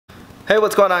Hey,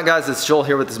 what's going on, guys? It's Joel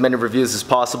here with as many reviews as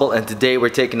possible, and today we're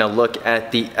taking a look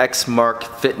at the XMark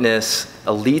Fitness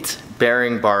Elite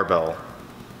Bearing Barbell.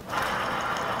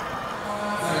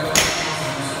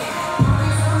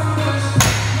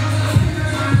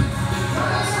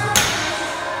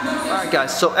 Alright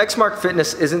guys, so XMark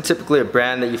Fitness isn't typically a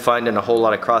brand that you find in a whole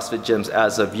lot of CrossFit gyms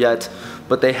as of yet,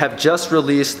 but they have just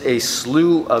released a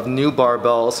slew of new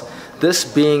barbells, this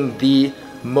being the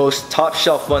most top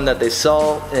shelf one that they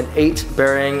sell, an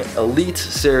 8-bearing Elite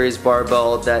Series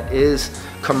barbell that is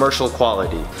commercial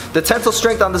quality. The tensile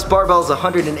strength on this barbell is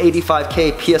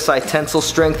 185K PSI tensile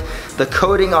strength. The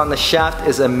coating on the shaft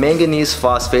is a manganese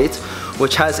phosphate,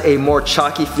 which has a more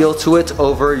chalky feel to it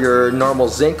over your normal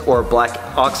zinc or black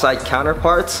oxide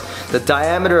counterparts. The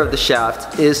diameter of the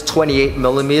shaft is 28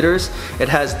 millimeters. It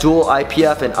has dual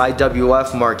IPF and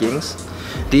IWF markings.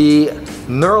 The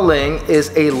knurling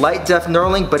is a light depth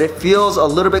knurling, but it feels a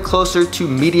little bit closer to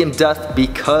medium depth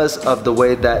because of the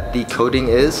way that the coating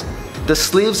is. The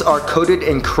sleeves are coated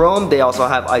in chrome. They also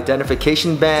have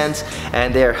identification bands,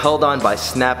 and they are held on by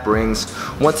snap rings.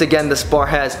 Once again, this bar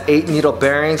has 8 needle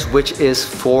bearings, which is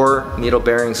 4 needle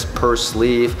bearings per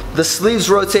sleeve. The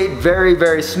sleeves rotate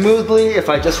very smoothly. If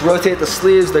I just rotate the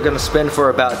sleeves, they're gonna spin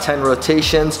for about 10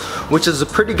 rotations, which is a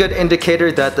pretty good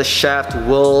indicator that the shaft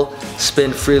will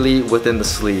spin freely within the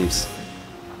sleeves.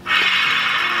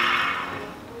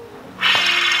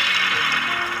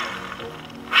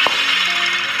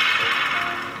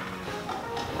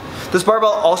 This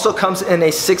barbell also comes in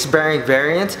a 6-bearing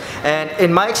variant, and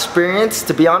in my experience,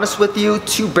 to be honest with you,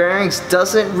 2 bearings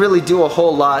doesn't really do a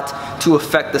whole lot to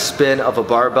affect the spin of a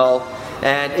barbell.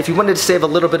 And if you wanted to save a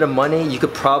little bit of money, you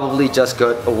could probably just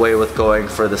go away with going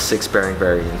for the 6-bearing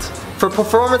variant. For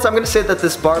performance, I'm going to say that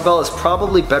this barbell is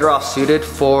probably better off suited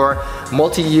for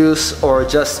multi-use or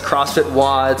just CrossFit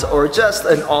wads or just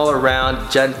an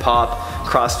all-around Gen Pop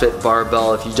CrossFit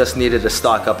barbell. If you just needed to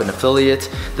stock up an affiliate,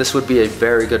 this would be a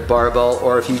very good barbell.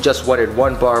 Or if you just wanted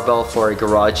one barbell for a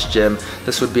garage gym,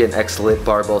 this would be an excellent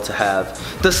barbell to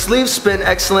have. The sleeves spin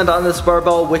excellent on this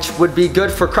barbell, which would be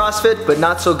good for CrossFit, but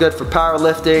not so good for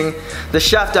powerlifting. The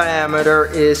shaft diameter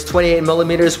is 28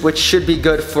 millimeters, which should be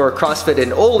good for CrossFit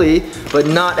and Oli, but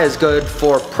not as good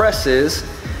for presses.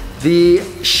 The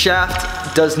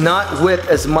shaft does not whip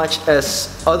as much as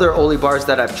other Oli bars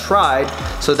that I've tried,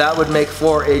 so that would make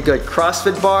for a good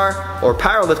CrossFit bar or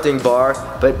powerlifting bar,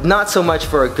 but not so much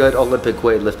for a good Olympic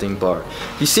weightlifting bar.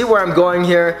 You see where I'm going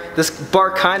here? This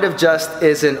bar kind of just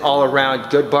is an all-around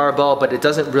good barbell, but it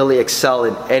doesn't really excel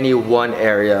in any one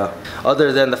area,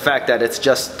 other than the fact that it's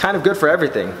just kind of good for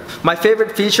everything. My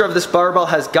favorite feature of this barbell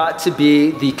has got to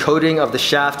be the coating of the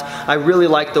shaft. I really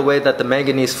like the way that the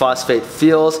manganese phosphate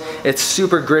feels. It's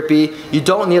super grippy. You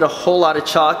don't need a whole lot of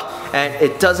chalk, and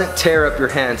it doesn't tear up your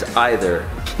hands either.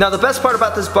 Now, the best part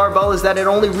about this barbell is that it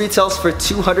only retails for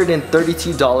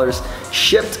 $232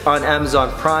 shipped on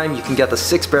Amazon Prime. You can get the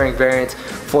 6-bearing variant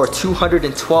for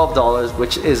 $212,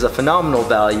 which is a phenomenal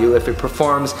value if it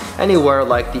performs anywhere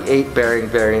like the 8-bearing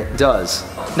variant does.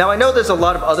 Now, I know there's a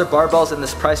lot of other barbells in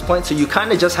this price point, so you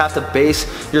kind of just have to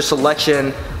base your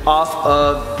selection off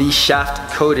of the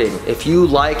shaft coating. If you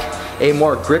like a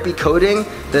more grippy coating,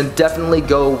 then definitely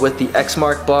go with the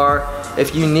XMark bar.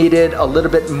 If you needed a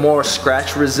little bit more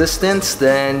scratch resistance,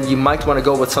 then you might want to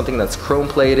go with something that's chrome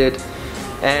plated.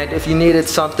 And if you needed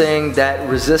something that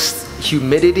resists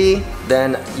humidity,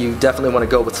 then you definitely want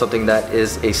to go with something that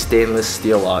is a stainless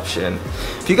steel option.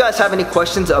 If you guys have any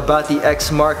questions about the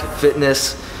XMark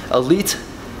Fitness Elite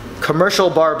commercial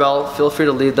barbell, feel free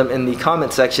to leave them in the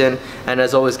comment section. And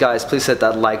as always, guys, please hit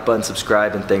that like button,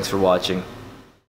 subscribe, and thanks for watching.